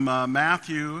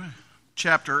Matthew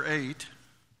chapter 8.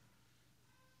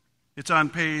 It's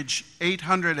on page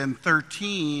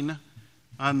 813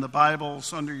 on the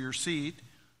Bibles under your seat.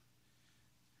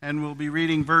 And we'll be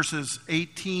reading verses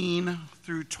 18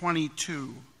 through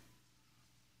 22.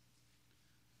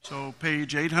 So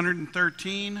page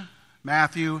 813,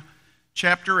 Matthew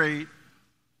chapter 8,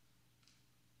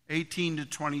 18 to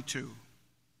 22.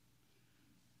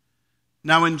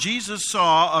 Now when Jesus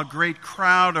saw a great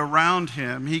crowd around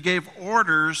him, he gave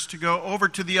orders to go over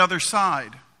to the other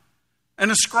side.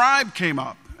 And a scribe came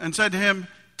up and said to him,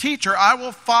 "Teacher, I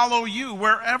will follow you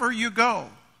wherever you go."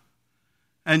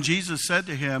 And Jesus said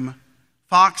to him,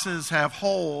 "Foxes have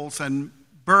holes and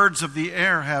birds of the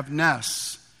air have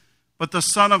nests, but the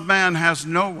Son of Man has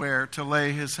nowhere to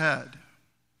lay his head."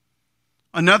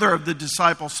 Another of the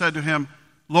disciples said to him,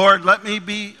 "Lord, let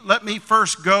me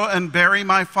first go and bury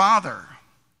my father."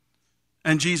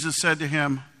 And Jesus said to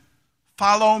him,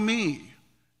 "Follow me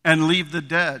and leave the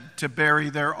dead to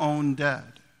bury their own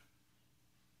dead."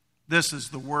 This is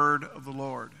the word of the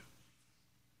Lord.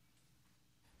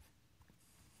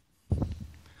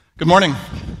 Good morning.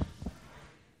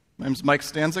 My name is Mike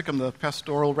Stanzik. I'm the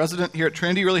pastoral resident here at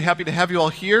Trinity. Really happy to have you all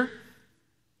here.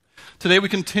 Today we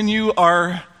continue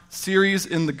our series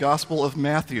in the Gospel of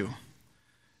Matthew.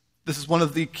 This is one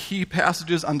of the key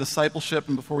passages on discipleship,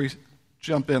 and before we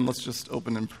jump in, let's just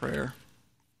open in prayer.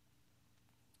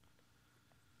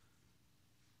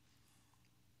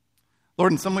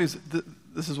 Lord, in some ways,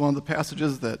 this is one of the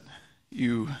passages that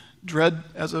you dread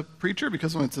as a preacher,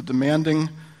 because when it's a demanding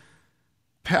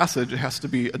passage, it has to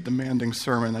be a demanding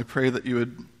sermon. I pray that you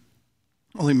would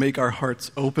only make our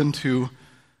hearts open to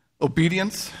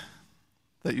obedience,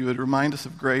 that you would remind us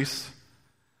of grace,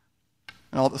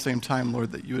 and all at the same time,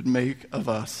 Lord, that you would make of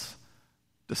us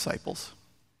disciples.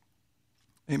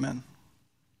 Amen.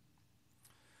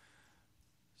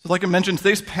 So like I mentioned,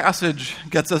 today's passage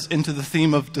gets us into the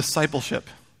theme of discipleship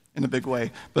in a big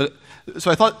way.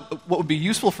 So I thought what would be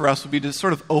useful for us would be to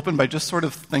sort of open by just sort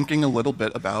of thinking a little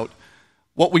bit about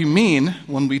what we mean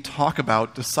when we talk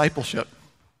about discipleship,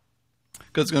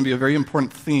 because it's going to be a very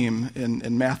important theme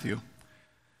in Matthew.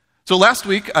 So last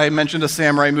week I mentioned a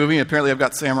samurai movie. Apparently I've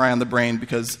got samurai on the brain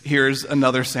because here's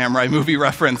another samurai movie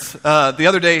reference. The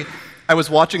other day I was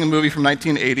watching a movie from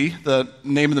 1980. The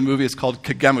name of the movie is called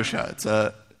Kagemusha. It's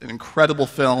an incredible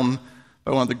film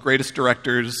by one of the greatest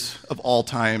directors of all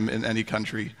time in any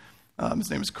country. His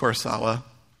name is Kurosawa.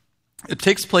 It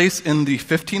takes place in the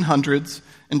 1500s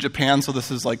in Japan, so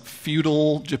this is like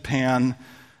feudal Japan,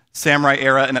 samurai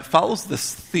era, and it follows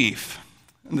this thief.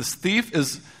 And this thief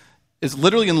is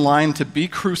literally in line to be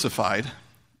crucified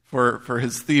for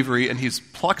his thievery, and he's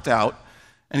plucked out,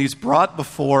 and he's brought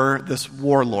before this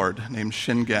warlord named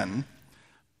Shingen.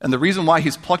 And the reason why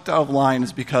he's plucked out of line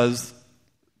is because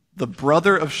the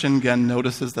brother of Shingen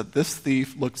notices that this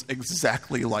thief looks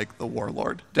exactly like the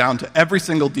warlord, down to every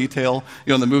single detail.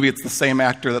 In the movie, it's the same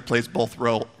actor that plays both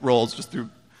roles, just through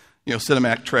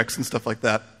cinematic tricks and stuff like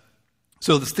that.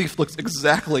 So this thief looks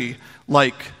exactly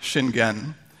like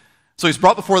Shingen. So he's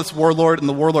brought before this warlord, and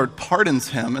the warlord pardons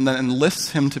him and then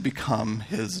enlists him to become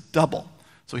his double.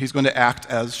 So he's going to act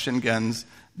as Shingen's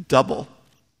double.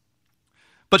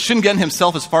 But Shingen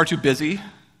himself is far too busy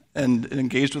and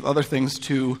engaged with other things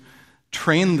to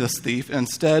train this thief. And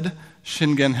instead,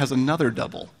 Shingen has another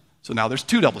double. So now there's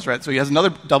two doubles, right? So he has another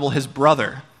double, his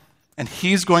brother, and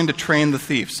he's going to train the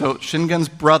thief. So Shingen's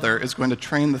brother is going to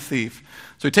train the thief.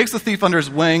 So he takes the thief under his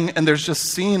wing, and there's just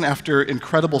scene after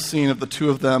incredible scene of the two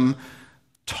of them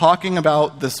talking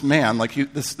about this man. Like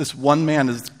this one man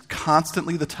is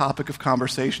constantly the topic of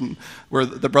conversation, where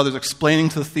the brother's explaining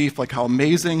to the thief like how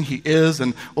amazing he is,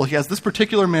 and well, he has this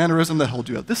particular mannerism that he'll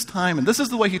do at this time, and this is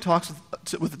the way he talks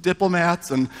with diplomats,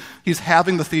 and he's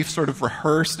having the thief sort of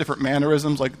rehearse different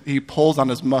mannerisms, like he pulls on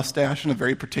his mustache in a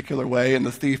very particular way, and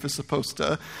the thief is supposed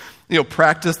to,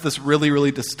 practice this really,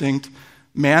 really distinct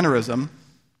mannerism.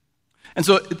 And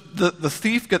so the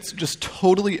thief gets just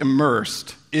totally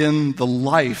immersed in the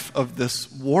life of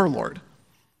this warlord,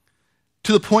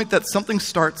 to the point that something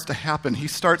starts to happen. He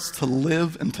starts to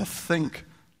live and to think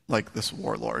like this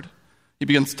warlord. He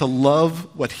begins to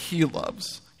love what he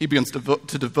loves. He begins to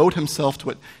devote himself to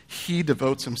what he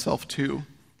devotes himself to.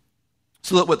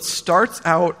 So that what starts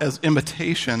out as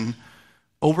imitation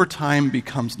over time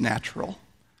becomes natural.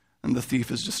 And the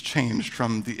thief is just changed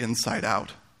from the inside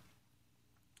out.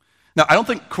 Now, I don't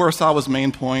think Kurosawa's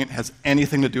main point has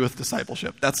anything to do with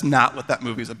discipleship. That's not what that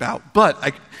movie's about.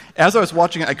 But as I was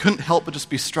watching it, I couldn't help but just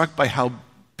be struck by how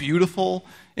beautiful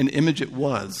an image it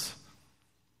was.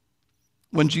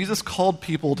 When Jesus called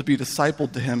people to be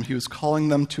discipled to him, he was calling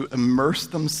them to immerse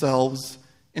themselves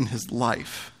in his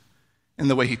life, in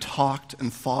the way he talked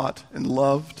and thought and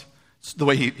loved, the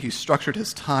way he structured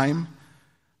his time.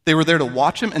 They were there to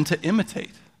watch him and to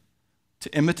imitate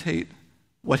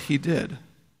what he did,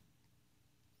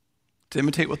 to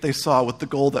imitate what they saw, with the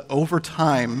goal that over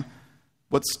time,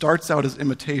 what starts out as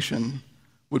imitation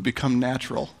would become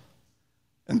natural,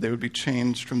 and they would be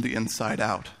changed from the inside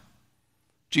out.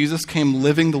 Jesus came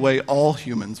living the way all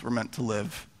humans were meant to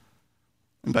live,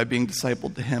 and by being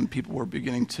discipled to him, people were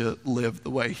beginning to live the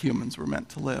way humans were meant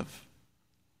to live.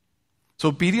 So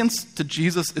obedience to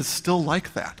Jesus is still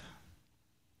like that.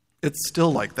 It's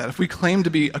still like that. If we claim to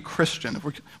be a Christian, if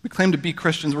we claim to be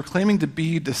Christians, we're claiming to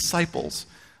be disciples,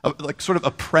 like sort of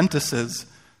apprentices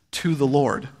to the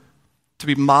Lord, to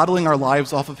be modeling our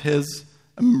lives off of his,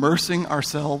 immersing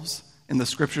ourselves in the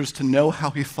scriptures to know how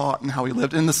he thought and how he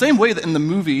lived. In the same way that in the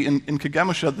movie, in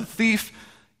Kagemusha, the thief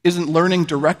isn't learning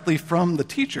directly from the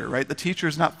teacher, right? The teacher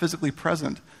is not physically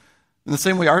present. In the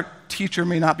same way, our teacher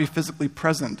may not be physically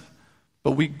present,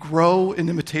 but we grow in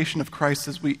imitation of Christ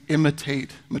as we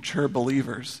imitate mature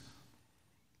believers.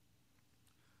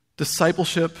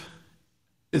 Discipleship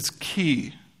is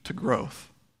key to growth.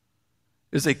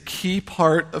 It is a key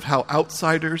part of how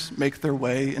outsiders make their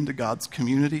way into God's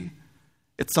community.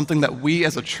 It's something that we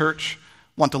as a church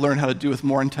want to learn how to do with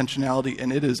more intentionality,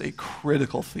 and it is a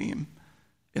critical theme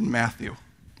in Matthew.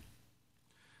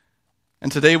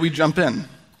 And today we jump in.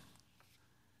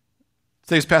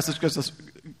 Today's passage gets us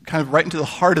kind of right into the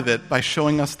heart of it by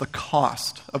showing us the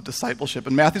cost of discipleship.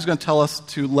 And Matthew's going to tell us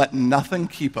to let nothing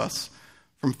keep us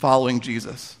from following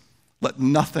Jesus. Let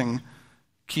nothing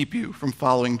keep you from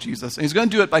following Jesus. And he's going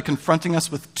to do it by confronting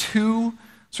us with two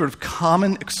sort of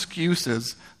common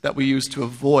excuses that we use to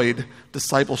avoid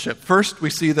discipleship. First, we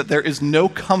see that there is no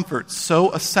comfort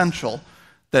so essential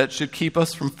that it should keep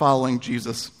us from following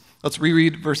Jesus. Let's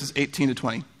reread verses 18 to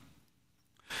 20.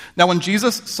 Now, when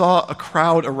Jesus saw a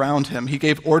crowd around him, he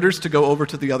gave orders to go over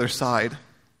to the other side.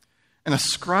 And a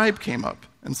scribe came up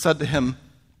and said to him,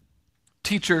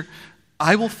 "Teacher,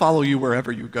 I will follow you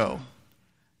wherever you go."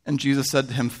 And Jesus said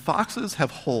to him, "Foxes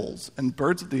have holes and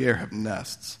birds of the air have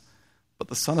nests, but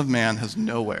the Son of Man has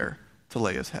nowhere to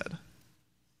lay his head."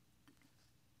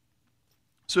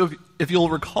 So if you'll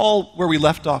recall where we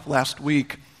left off last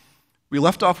week, we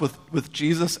left off with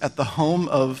Jesus at the home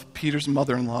of Peter's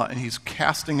mother-in-law, and he's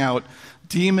casting out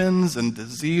demons and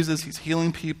diseases. He's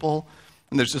healing people,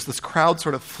 and there's just this crowd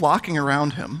sort of flocking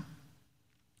around him.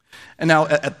 And now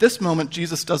at this moment,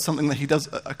 Jesus does something that he does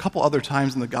a couple other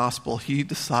times in the gospel. He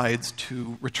decides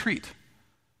to retreat.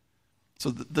 So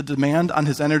the demand on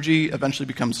his energy eventually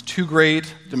becomes too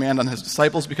great. The demand on his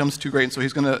disciples becomes too great. And so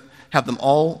he's going to have them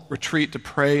all retreat to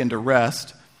pray and to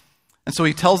rest. And so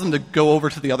he tells them to go over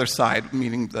to the other side,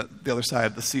 meaning the other side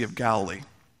of the Sea of Galilee.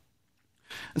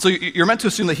 And so you're meant to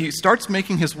assume that he starts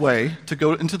making his way to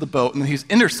go into the boat, and then he's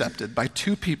intercepted by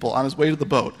two people on his way to the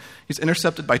boat. He's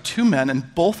intercepted by two men,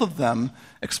 and both of them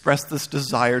express this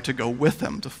desire to go with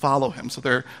him, to follow him. So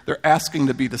they're asking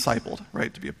to be discipled,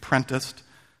 right, to be apprenticed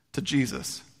to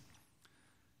Jesus.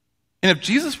 And if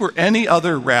Jesus were any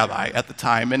other rabbi at the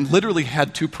time and literally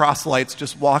had two proselytes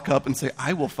just walk up and say,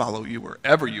 "I will follow you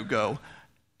wherever you go,"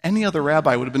 any other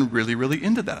rabbi would have been really, really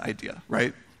into that idea,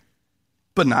 right?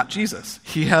 But not Jesus.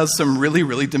 He has some really,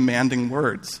 really demanding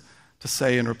words to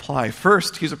say in reply.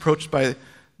 First, he's approached by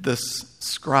this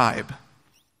scribe.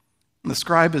 And the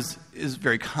scribe is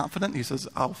very confident. He says,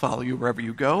 "I'll follow you wherever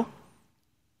you go."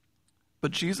 But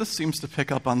Jesus seems to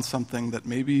pick up on something that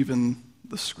maybe even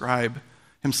the scribe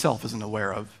himself isn't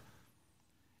aware of.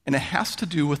 And it has to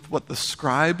do with what the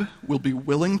scribe will be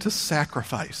willing to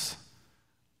sacrifice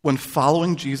when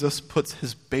following Jesus puts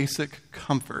his basic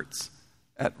comforts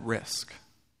at risk.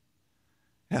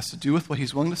 It has to do with what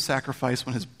he's willing to sacrifice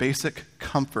when his basic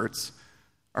comforts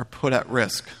are put at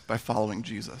risk by following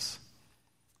Jesus.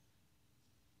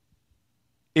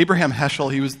 Abraham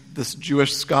Heschel, he was this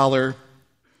Jewish scholar,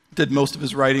 did most of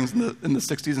his writings in the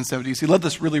 60s and 70s. He led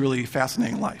this really, really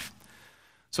fascinating life.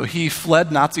 So he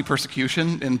fled Nazi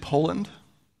persecution in Poland,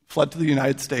 fled to the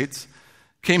United States,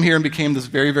 came here and became this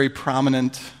very, very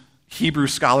prominent Hebrew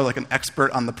scholar, like an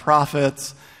expert on the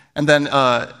prophets, and then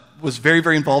was very,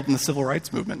 very involved in the civil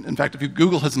rights movement. In fact, if you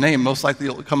Google his name, most likely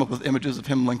you'll come up with images of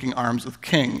him linking arms with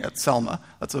King at Selma.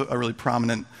 That's a really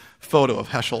prominent photo of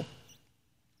Heschel.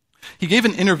 He gave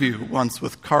an interview once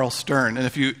with Carl Stern, and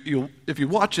if you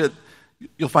watch it,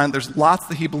 you'll find there's lots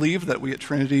that he believed that we at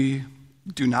Trinity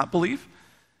do not believe,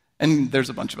 and there's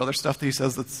a bunch of other stuff that he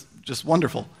says that's just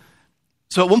wonderful.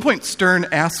 So at one point, Stern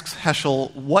asks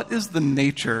Heschel, "What is the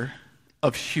nature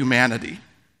of humanity?"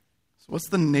 So what's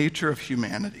the nature of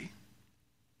humanity?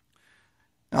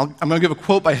 I'm going to give a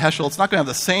quote by Heschel. It's not going to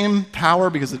have the same power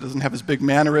because it doesn't have his big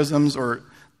mannerisms or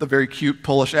the very cute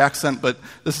Polish accent, but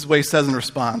this is what he says in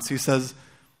response. He says,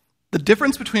 "The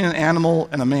difference between an animal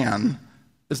and a man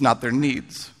is not their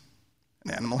needs.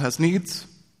 An animal has needs,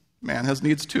 man has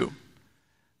needs too.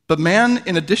 But man,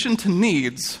 in addition to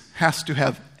needs, has to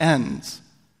have ends,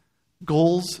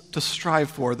 goals to strive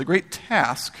for. The great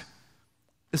task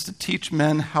is to teach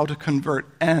men how to convert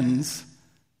ends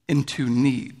into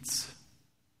needs."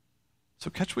 So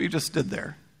catch what you just did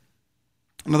there.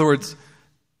 In other words,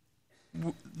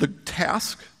 the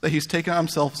task that he's taken on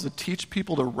himself is to teach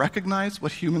people to recognize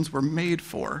what humans were made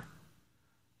for,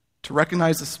 to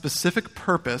recognize a specific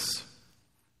purpose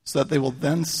so that they will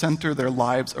then center their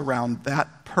lives around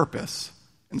that purpose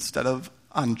instead of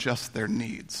on just their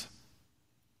needs.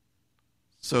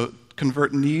 So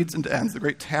convert needs into ends. The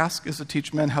great task is to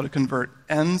teach men how to convert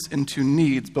ends into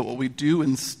needs, but what we do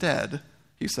instead,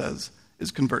 he says,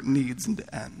 is convert needs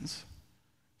into ends.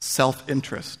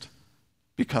 Self-interest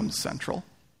becomes central.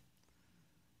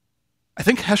 I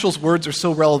think Heschel's words are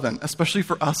so relevant, especially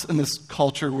for us in this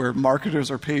culture where marketers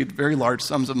are paid very large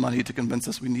sums of money to convince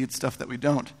us we need stuff that we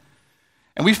don't.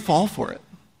 And we fall for it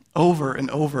over and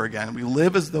over again. We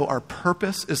live as though our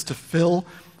purpose is to fill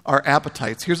our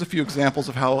appetites. Here's a few examples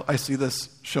of how I see this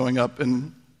showing up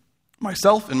in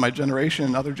myself, in my generation,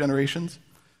 and other generations.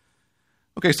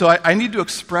 Okay, so I need to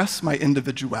express my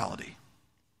individuality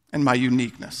and my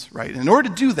uniqueness, right? In order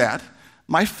to do that,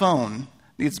 my phone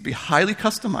needs to be highly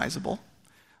customizable.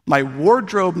 My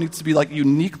wardrobe needs to be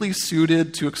uniquely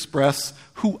suited to express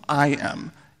who I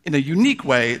am in a unique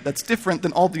way that's different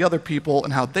than all the other people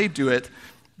and how they do it,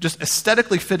 just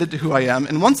aesthetically fitted to who I am.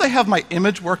 And once I have my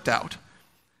image worked out,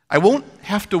 I won't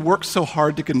have to work so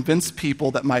hard to convince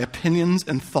people that my opinions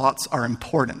and thoughts are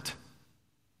important.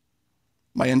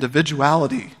 My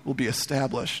individuality will be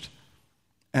established,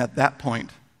 and at that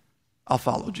point, I'll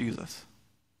follow Jesus.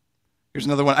 Here's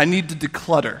another one. I need to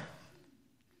declutter.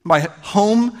 My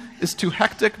home is too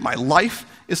hectic. My life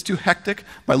is too hectic.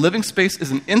 My living space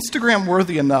isn't Instagram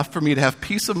worthy enough for me to have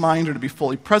peace of mind or to be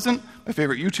fully present. My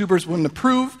favorite YouTubers wouldn't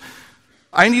approve.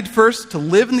 I need first to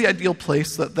live in the ideal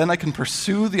place so that then I can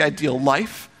pursue the ideal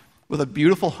life. With a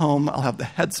beautiful home, I'll have the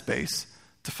headspace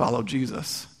to follow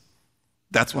Jesus.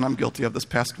 That's what I'm guilty of this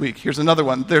past week. Here's another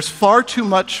one. There's far too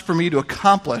much for me to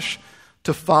accomplish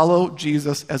to follow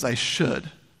Jesus as I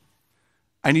should.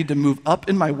 I need to move up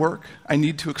in my work. I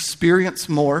need to experience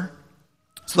more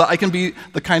so that I can be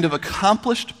the kind of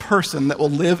accomplished person that will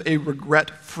live a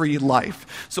regret-free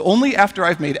life. So only after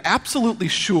I've made absolutely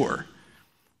sure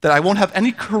that I won't have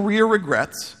any career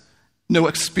regrets, no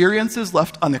experiences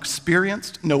left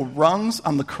unexperienced, no rungs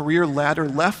on the career ladder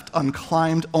left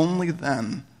unclimbed, only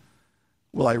then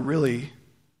will I really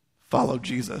follow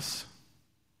Jesus.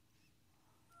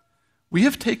 We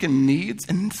have taken needs,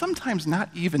 and sometimes not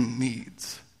even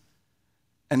needs,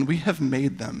 and we have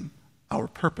made them our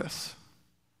purpose,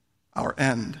 our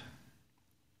end.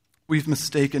 We've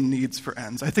mistaken needs for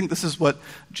ends. I think this is what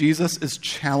Jesus is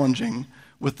challenging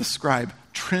with the scribe.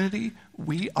 Trinity,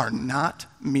 we are not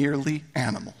merely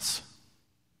animals.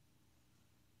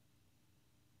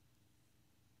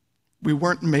 We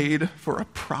weren't made for a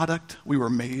product, we were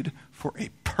made for a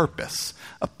purpose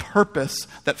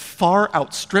that far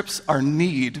outstrips our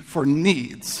need for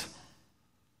needs.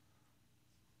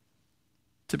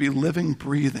 To be living,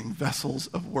 breathing vessels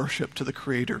of worship to the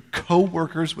Creator,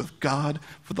 co-workers with God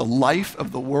for the life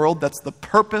of the world. That's the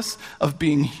purpose of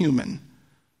being human.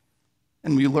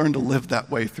 And we learn to live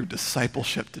that way through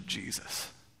discipleship to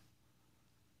Jesus.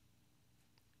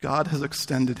 God has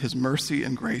extended his mercy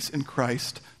and grace in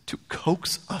Christ to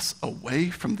coax us away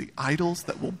from the idols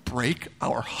that will break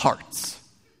our hearts.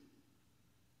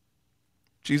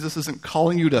 Jesus isn't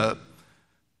calling you to,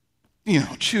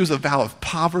 choose a vow of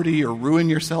poverty or ruin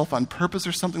yourself on purpose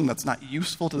or something that's not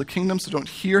useful to the kingdom, so don't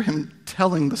hear him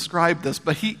telling the scribe this,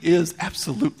 but he is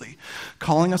absolutely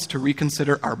calling us to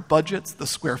reconsider our budgets, the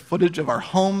square footage of our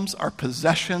homes, our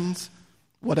possessions,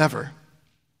 whatever.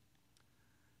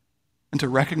 And to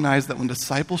recognize that when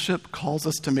discipleship calls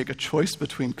us to make a choice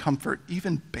between comfort,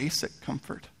 even basic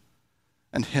comfort,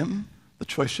 and him, the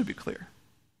choice should be clear.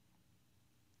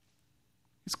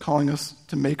 He's calling us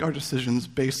to make our decisions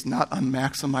based not on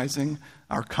maximizing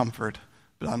our comfort,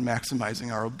 but on maximizing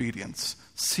our obedience.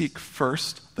 Seek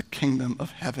first the kingdom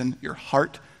of heaven. Your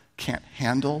heart can't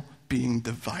handle being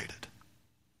divided.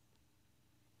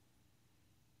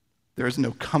 There is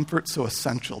no comfort so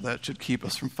essential that it should keep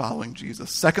us from following Jesus.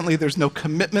 Secondly, there's no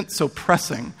commitment so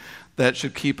pressing that it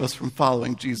should keep us from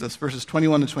following Jesus. Verses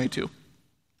 21 to 22.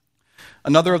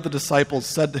 Another of the disciples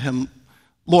said to him,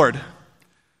 "Lord,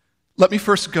 "Let me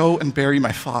first go and bury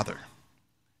my father."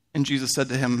 And Jesus said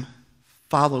to him,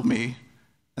 "Follow me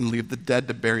and leave the dead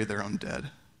to bury their own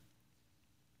dead."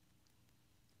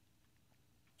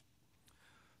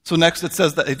 So next it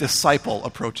says that a disciple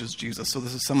approaches Jesus. So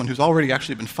this is someone who's already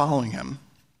actually been following him.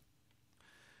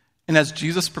 And as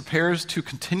Jesus prepares to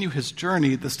continue his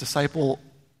journey, this disciple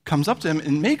comes up to him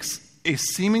and makes a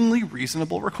seemingly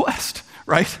reasonable request,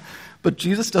 right? But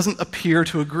Jesus doesn't appear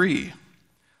to agree.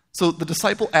 So the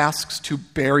disciple asks to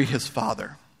bury his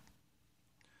father.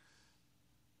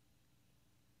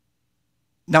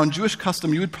 Now, in Jewish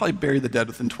custom, you would probably bury the dead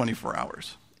within 24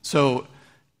 hours. So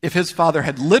if his father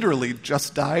had literally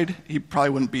just died, he probably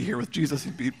wouldn't be here with Jesus.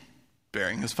 He'd be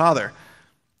burying his father.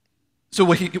 So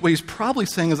what he's probably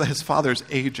saying is that his father's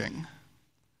aging.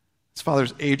 His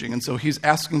father's aging, and so he's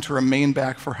asking to remain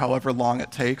back for however long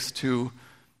it takes to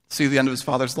see the end of his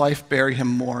father's life, bury him,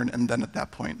 mourn, and then at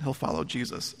that point, he'll follow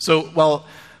Jesus. So while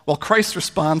Christ's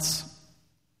response,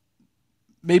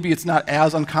 maybe it's not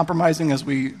as uncompromising as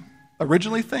we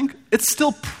originally think, it's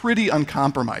still pretty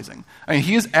uncompromising. I mean,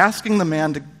 he is asking the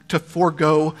man to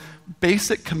forego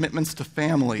basic commitments to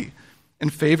family in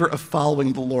favor of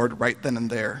following the Lord right then and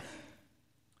there.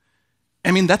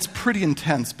 I mean, that's pretty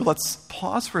intense, but let's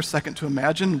pause for a second to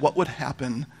imagine what would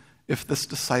happen if this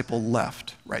disciple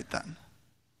left right then.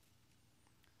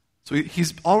 So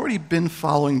he's already been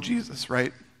following Jesus,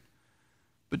 right?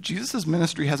 But Jesus'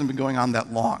 ministry hasn't been going on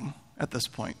that long at this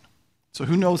point. So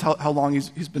who knows how long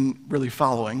he's been really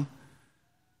following.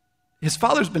 His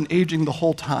father's been aging the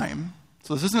whole time.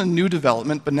 So this isn't a new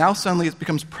development, but now suddenly it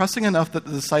becomes pressing enough that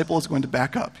the disciple is going to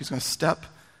back up. He's going to step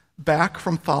back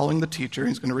from following the teacher.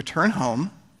 He's going to return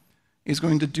home. He's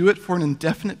going to do it for an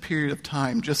indefinite period of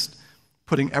time, just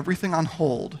putting everything on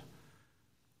hold.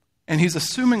 And he's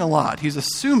assuming a lot. He's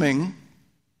assuming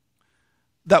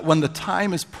that when the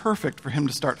time is perfect for him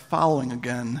to start following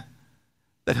again,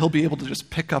 that he'll be able to just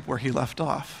pick up where he left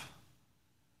off.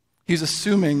 He's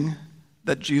assuming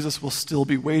that Jesus will still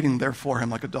be waiting there for him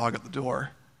like a dog at the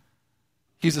door.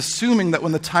 He's assuming that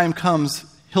when the time comes,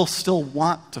 he'll still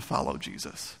want to follow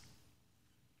Jesus.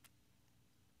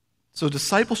 So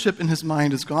discipleship in his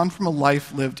mind has gone from a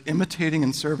life lived imitating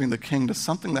and serving the king to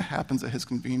something that happens at his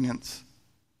convenience,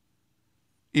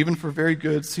 even for very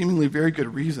good, seemingly very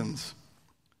good reasons.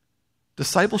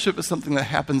 Discipleship is something that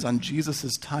happens on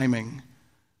Jesus' timing,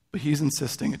 but he's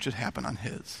insisting it should happen on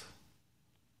his.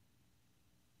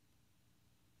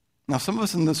 Now, some of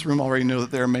us in this room already know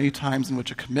that there are many times in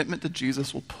which a commitment to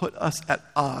Jesus will put us at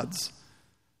odds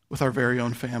with our very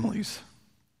own families,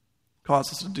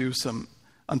 cause us to do some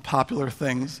unpopular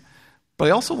things. But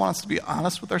I also want us to be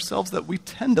honest with ourselves that we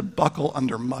tend to buckle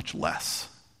under much less.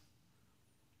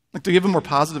 Like, to give a more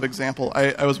positive example,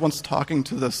 I was once talking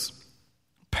to this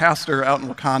pastor out in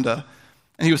Wakanda,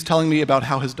 and he was telling me about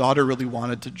how his daughter really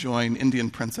wanted to join Indian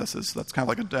Princesses. So that's kind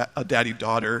of like a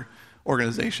daddy-daughter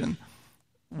organization.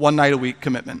 1 night a week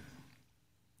commitment.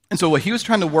 And so what he was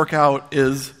trying to work out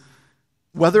is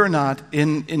whether or not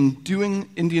in doing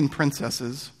Indian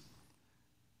Princesses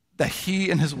that he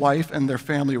and his wife and their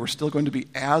family were still going to be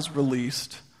as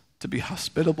released to be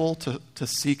hospitable, to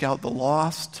seek out the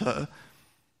lost, to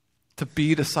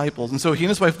be disciples. And so he and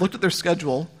his wife looked at their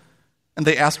schedule and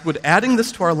they asked, would adding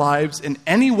this to our lives in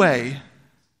any way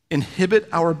inhibit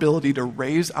our ability to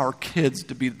raise our kids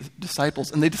to be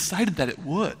disciples? And they decided that it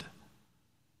would.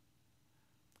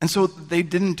 And so they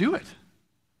didn't do it.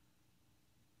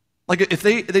 Like, if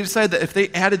they decided that if they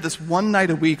added this 1 night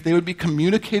a week, they would be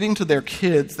communicating to their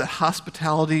kids that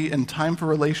hospitality and time for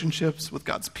relationships with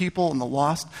God's people and the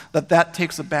lost, that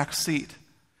takes a back seat.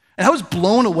 And I was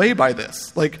blown away by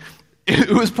this. Like,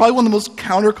 it was probably one of the most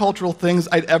countercultural things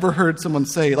I'd ever heard someone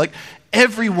say. Like,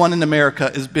 everyone in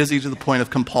America is busy to the point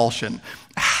of compulsion.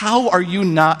 How are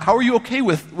you okay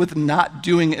with not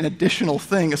doing an additional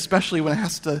thing, especially when it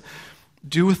has to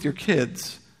do with your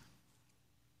kids?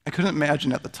 I couldn't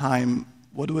imagine at the time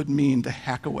what it would mean to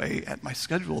hack away at my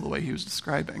schedule the way he was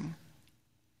describing.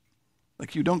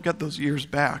 Like, you don't get those years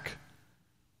back.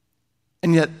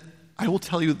 And yet, I will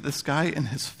tell you that this guy and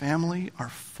his family are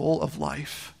full of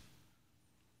life,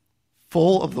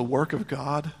 full of the work of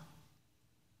God.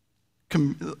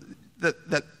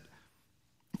 That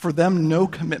for them, no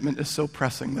commitment is so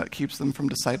pressing that it keeps them from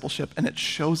discipleship, and it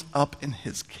shows up in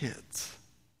his kids.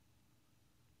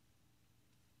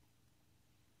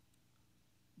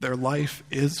 Their life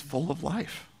is full of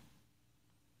life.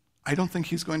 I don't think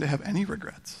he's going to have any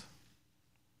regrets.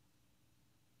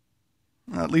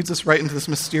 That leads us right into this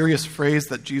mysterious phrase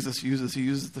that Jesus uses. He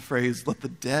uses the phrase, let the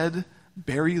dead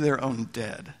bury their own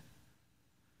dead.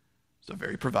 It's a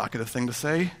very provocative thing to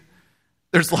say.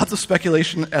 There's lots of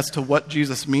speculation as to what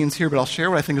Jesus means here, but I'll share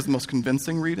what I think is the most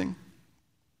convincing reading.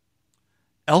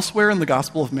 Elsewhere in the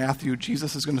Gospel of Matthew,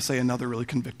 Jesus is going to say another really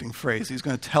convicting phrase. He's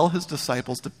going to tell his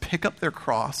disciples to pick up their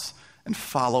cross and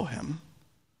follow him.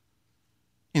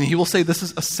 And he will say this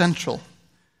is essential,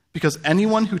 because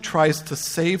anyone who tries to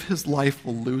save his life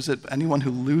will lose it, but anyone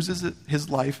who loses his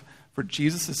life for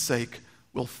Jesus' sake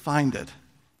will find it.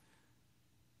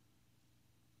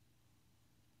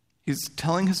 He's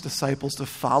telling his disciples to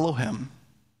follow him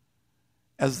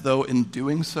as though in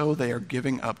doing so they are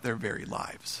giving up their very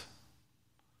lives.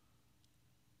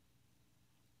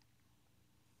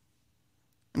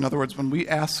 In other words, when we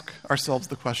ask ourselves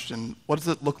the question, what does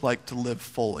it look like to live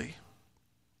fully?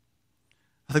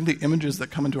 I think the images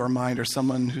that come into our mind are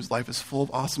someone whose life is full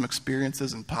of awesome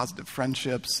experiences and positive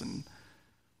friendships, and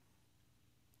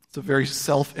it's a very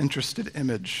self-interested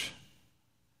image.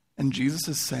 And Jesus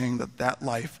is saying that that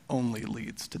life only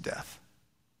leads to death.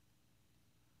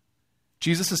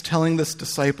 Jesus is telling this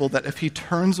disciple that if he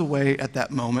turns away at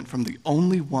that moment from the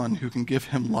only one who can give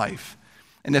him life,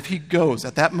 and if he goes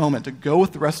at that moment to go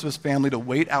with the rest of his family to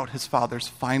wait out his father's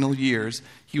final years,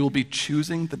 he will be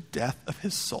choosing the death of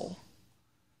his soul.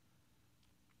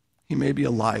 He may be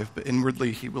alive, but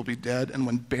inwardly he will be dead, and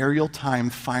when burial time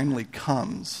finally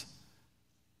comes,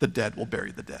 the dead will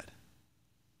bury the dead.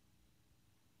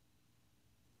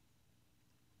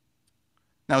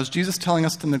 Now, is Jesus telling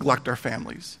us to neglect our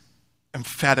families?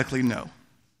 Emphatically no.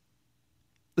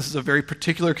 This is a very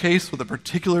particular case with a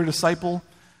particular disciple,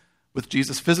 with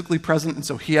Jesus physically present, and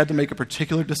so he had to make a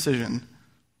particular decision.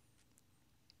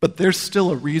 But there's still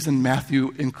a reason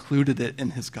Matthew included it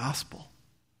in his gospel.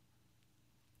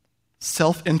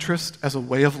 Self-interest as a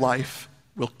way of life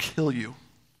will kill you.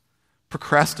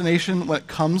 Procrastination when it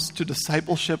comes to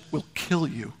discipleship will kill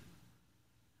you.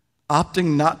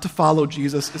 Opting not to follow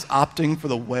Jesus is opting for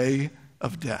the way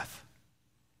of death.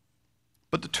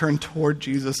 But to turn toward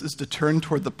Jesus is to turn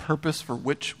toward the purpose for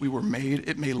which we were made.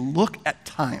 It may look at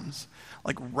times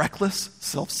like reckless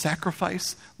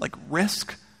self-sacrifice, like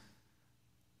risk,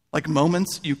 like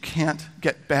moments you can't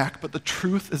get back. But the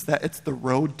truth is that it's the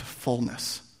road to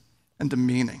fullness and to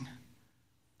meaning.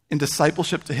 In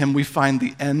discipleship to him, we find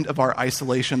the end of our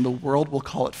isolation. The world will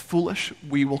call it foolish.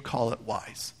 We will call it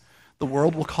wise. The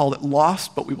world will call it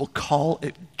lost, but we will call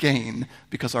it gain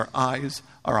because our eyes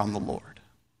are on the Lord.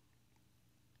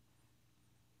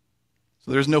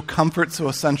 So there's no comfort so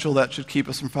essential that should keep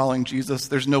us from following Jesus.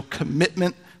 There's no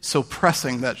commitment so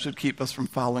pressing that should keep us from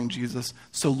following Jesus.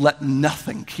 So let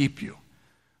nothing keep you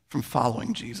from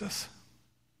following Jesus.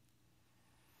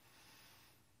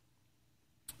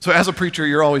 So as a preacher,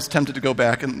 you're always tempted to go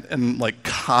back and like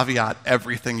caveat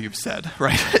everything you've said,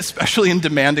 right? Especially in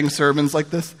demanding sermons like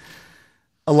this.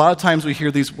 A lot of times we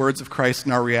hear these words of Christ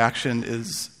and our reaction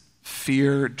is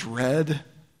fear, dread.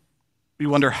 We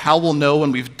wonder how we'll know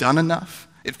when we've done enough.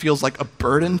 It feels like a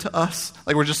burden to us.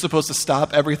 Like we're just supposed to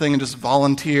stop everything and just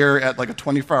volunteer at like a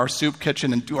 24-hour soup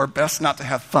kitchen and do our best not to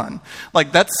have fun.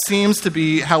 Like that seems to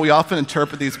be how we often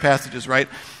interpret these passages, right?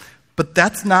 But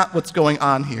that's not what's going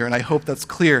on here, and I hope that's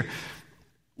clear.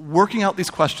 Working out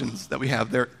these questions that we have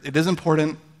there, it is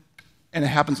important, and it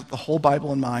happens with the whole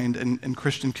Bible in mind and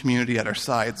Christian community at our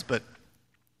sides. But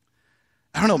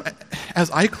I don't know, as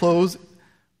I close,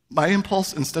 my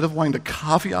impulse, instead of wanting to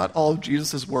caveat all of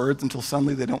Jesus' words until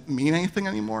suddenly they don't mean anything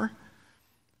anymore,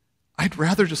 I'd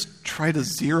rather just try to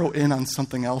zero in on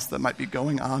something else that might be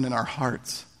going on in our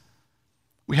hearts.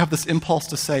 We have this impulse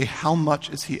to say, how much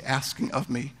is he asking of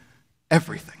me?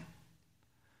 Everything.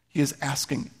 He is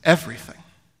asking everything.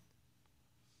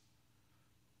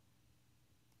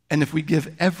 And if we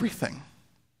give everything,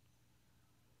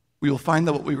 we will find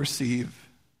that what we receive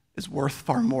is worth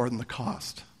far more than the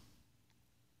cost.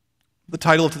 The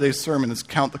title of today's sermon is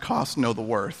Count the Cost, Know the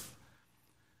Worth.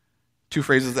 Two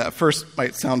phrases that at first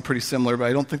might sound pretty similar, but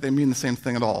I don't think they mean the same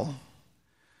thing at all.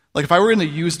 Like if I were in a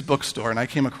used bookstore and I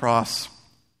came across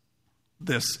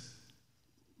this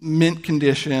mint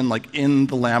condition, like in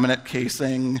the laminate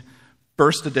casing,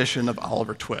 first edition of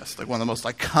Oliver Twist, like one of the most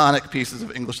iconic pieces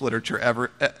of English literature ever,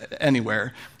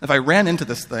 anywhere. If I ran into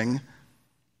this thing,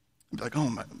 I'd be like, oh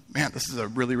man, this is a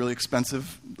really, really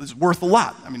expensive, it's worth a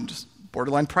lot. I mean, just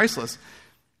borderline priceless.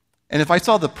 And if I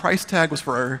saw the price tag was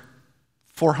for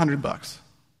 $400,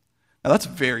 now that's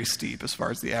very steep as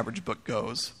far as the average book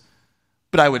goes,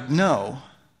 but I would know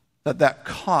that that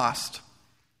cost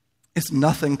is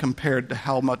nothing compared to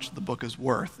how much the book is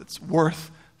worth. It's worth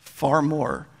far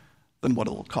more than what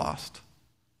it will cost.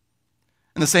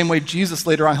 In the same way, Jesus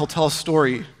later on, he'll tell a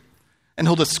story and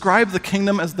he'll describe the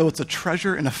kingdom as though it's a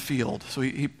treasure in a field. So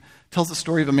he tells the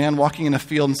story of a man walking in a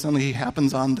field, and suddenly he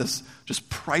happens on this just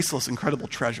priceless, incredible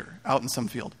treasure out in some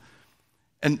field.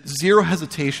 And zero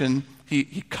hesitation,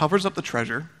 he covers up the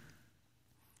treasure,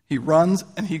 he runs,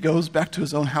 and he goes back to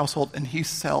his own household, and he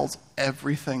sells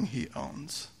everything he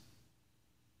owns.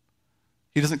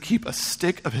 He doesn't keep a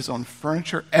stick of his own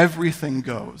furniture. Everything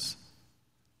goes.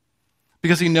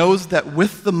 Because he knows that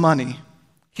with the money,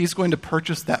 he's going to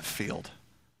purchase that field.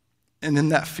 And in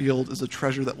that field is a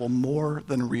treasure that will more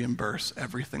than reimburse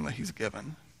everything that he's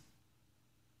given.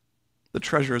 The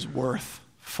treasure is worth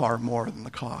far more than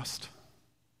the cost.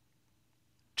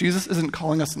 Jesus isn't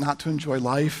calling us not to enjoy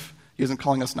life. He isn't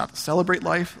calling us not to celebrate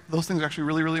life. Those things are actually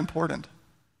really, really important.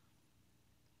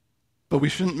 But we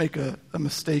shouldn't make a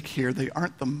mistake here. They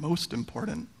aren't the most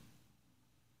important.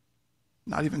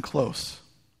 Not even close.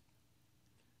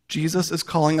 Jesus is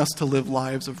calling us to live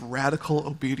lives of radical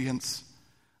obedience,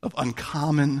 of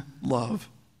uncommon love.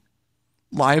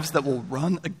 Lives that will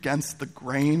run against the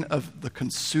grain of the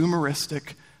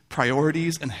consumeristic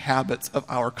priorities and habits of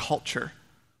our culture.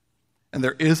 And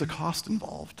there is a cost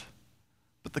involved,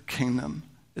 but the kingdom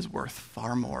is worth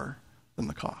far more than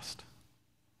the cost.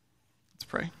 Let's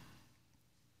pray.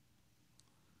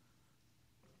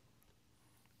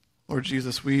 Lord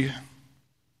Jesus, we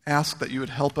ask that you would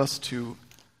help us to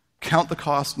count the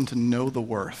cost and to know the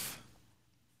worth.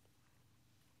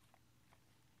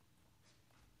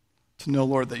 To know,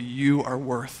 Lord, that you are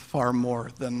worth far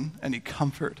more than any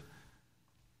comfort.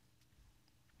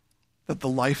 That the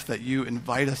life that you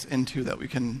invite us into, that we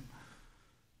can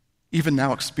even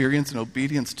now experience in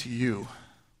obedience to you,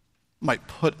 might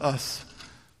put us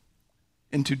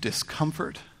into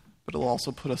discomfort, but it'll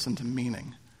also put us into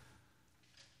meaning.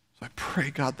 So I pray,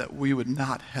 God, that we would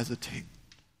not hesitate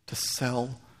to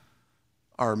sell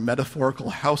our metaphorical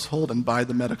household and buy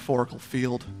the metaphorical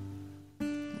field.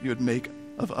 You would make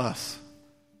of us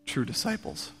true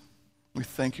disciples. We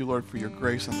thank you, Lord, for your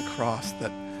grace on the cross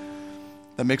that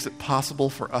makes it possible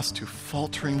for us to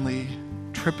falteringly,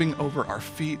 tripping over our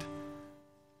feet,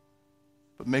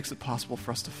 but makes it possible for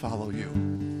us to follow you,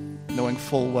 knowing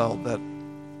full well that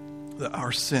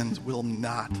our sins will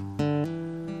not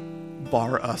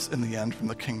bar us in the end from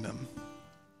the kingdom,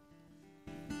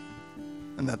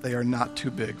 and that they are not too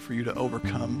big for you to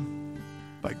overcome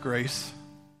by grace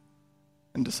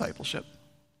and discipleship.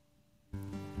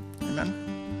 Amen.